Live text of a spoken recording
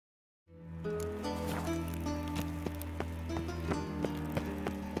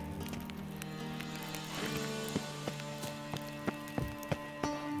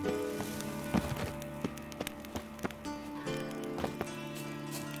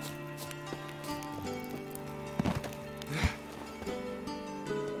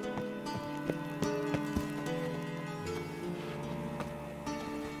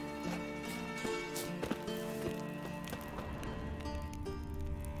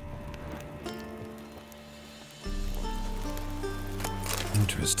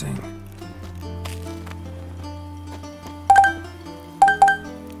Interesting.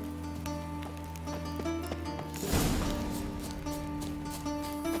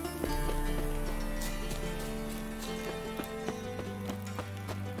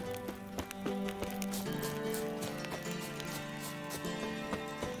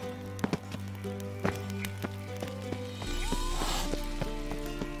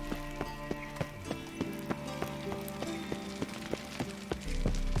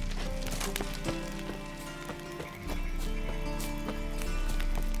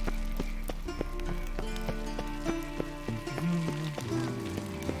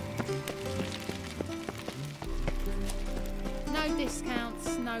 No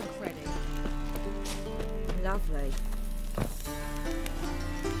discounts, no credit. Lovely.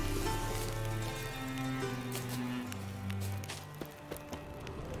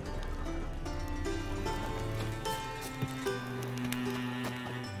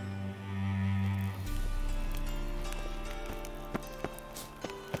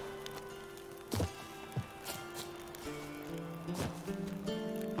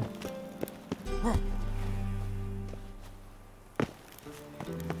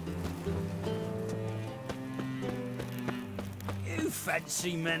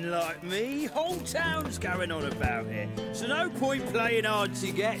 Fancy men like me, whole town's going on about it. So no point playing hard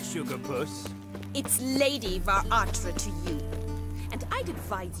to get, sugar puss. It's Lady Varatra to you. And I'd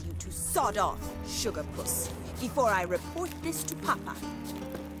advise you to sod off, sugar puss, before I report this to Papa.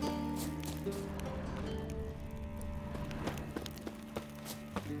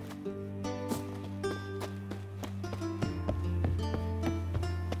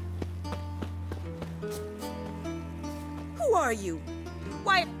 Who are you?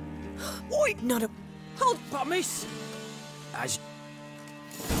 Why? Oi, not a... Hold... But miss... As...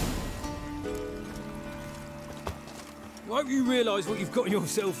 Won't you realise what you've got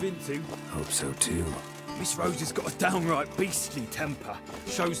yourself into? Hope so too. Miss Rose has got a downright beastly temper.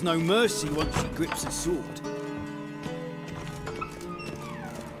 Shows no mercy once she grips a sword.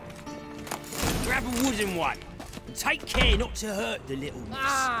 Grab a wooden one. And take care not to hurt the little miss.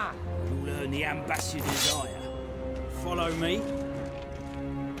 Ah! You'll learn the ambassador's ire. Follow me.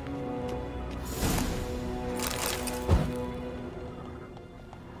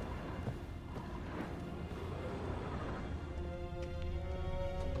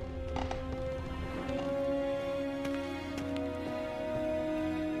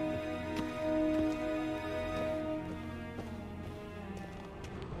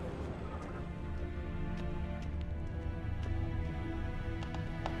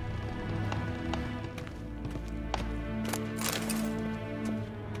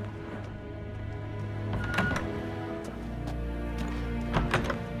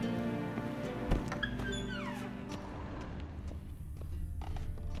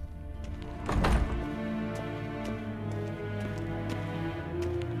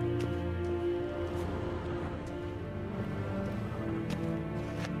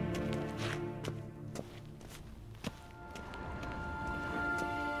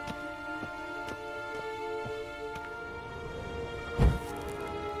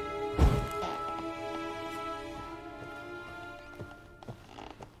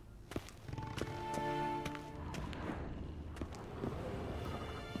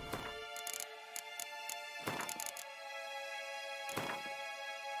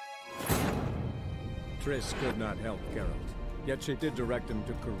 Triss could not help Geralt, yet she did direct him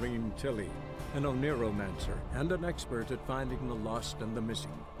to Corrine Tilly, an Oniromancer and an expert at finding the lost and the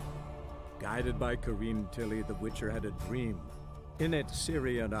missing. Guided by Corrine Tilly, the Witcher had a dream. In it,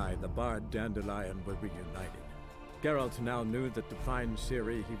 Ciri and I, the bard Dandelion, were reunited. Geralt now knew that to find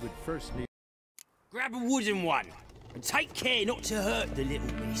Ciri, he would first need... Grab a wooden one. And take care not to hurt the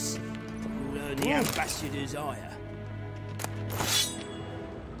little miss. You'll learn the ambassador's ire.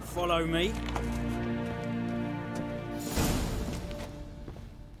 Follow me.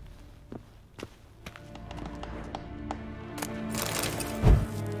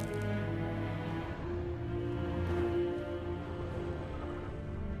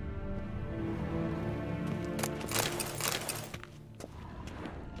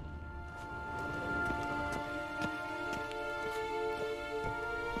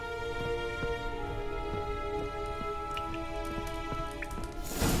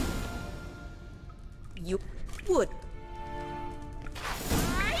 You would.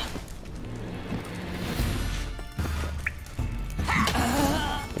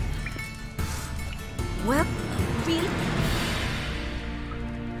 Well, really?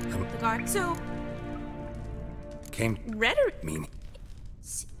 The guard, so... Came... Rhetoric... mean...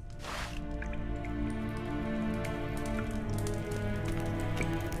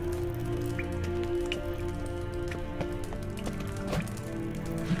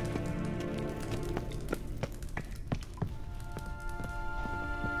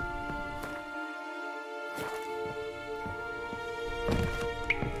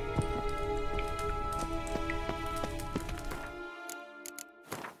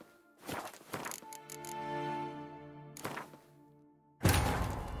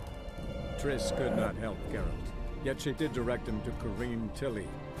 Triss could not help Geralt, yet she did direct him to Corrine Tilly,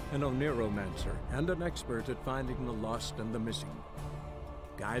 an Oneromancer and an expert at finding the lost and the missing.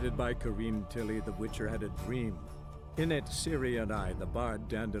 Guided by Corrine Tilly, the Witcher had a dream. In it, Ciri and I, the bard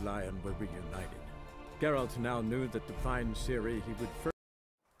Dandelion, were reunited. Geralt now knew that to find Ciri, he would first...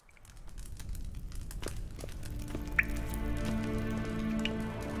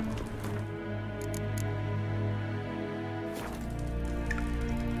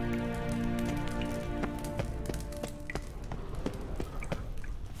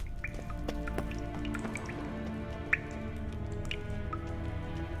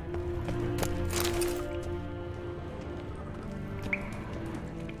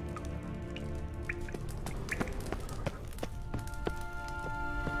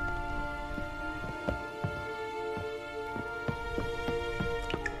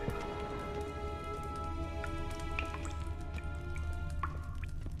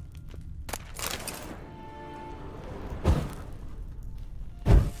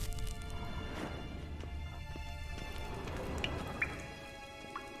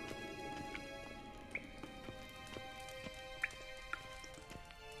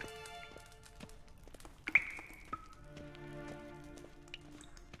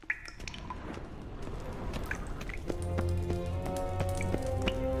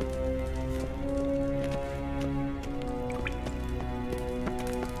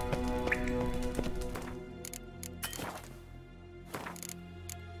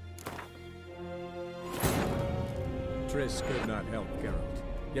 Triss could not help Geralt,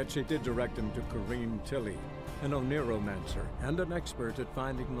 yet she did direct him to Corrine Tilly, an Oneromancer and an expert at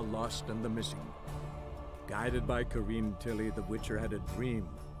finding the lost and the missing. Guided by Corrine Tilly, the Witcher had a dream.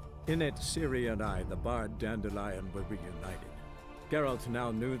 In it, Ciri and I, the bard Dandelion, were reunited. Geralt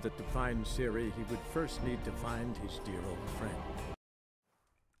now knew that to find Ciri, he would first need to find his dear old friend.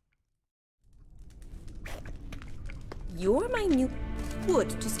 You're my new wood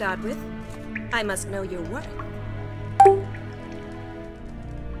to start with. I must know your worth.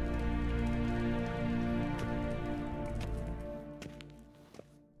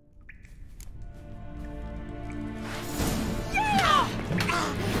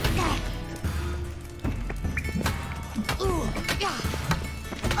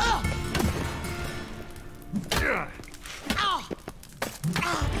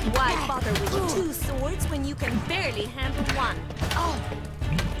 Why bother with two swords when you can barely handle one?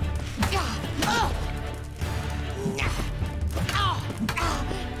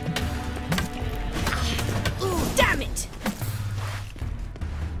 Damn it!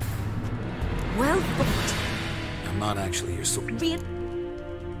 Well fought. I'm not actually your sword. Real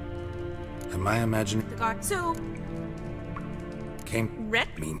Am I imagining? the guard. So, Came. Red.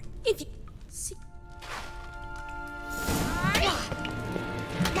 Mean. If you see.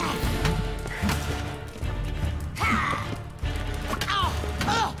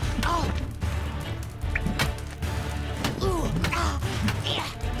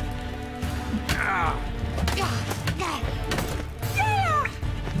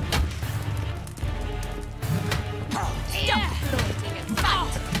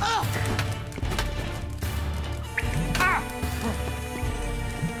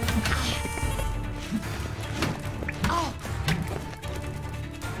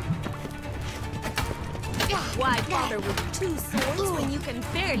 Why bother with two swords when you can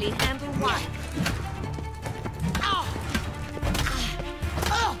barely handle one?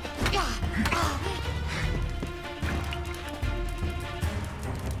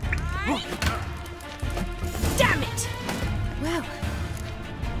 Damn it! Well,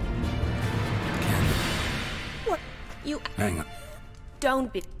 what you Hang on.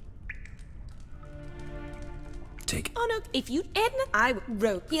 don't be. Take. Oh no! If you Edna, I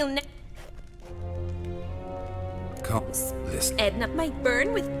wrote. He'll ne. Come. This. Edna might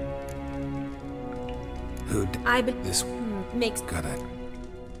burn with. Who? I be. This. Makes. Gotta.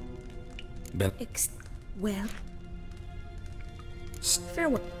 Bet. Well.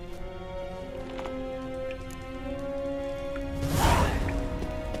 Farewell.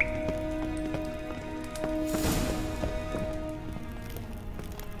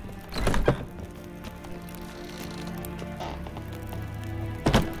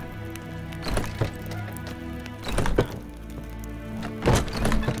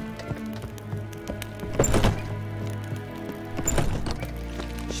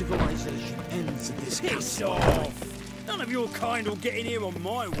 Civilization ends at this Piss off! None of your kind will get in here on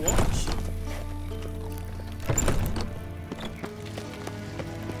my watch.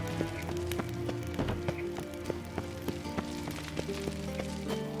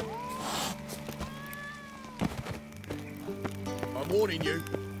 I'm warning you,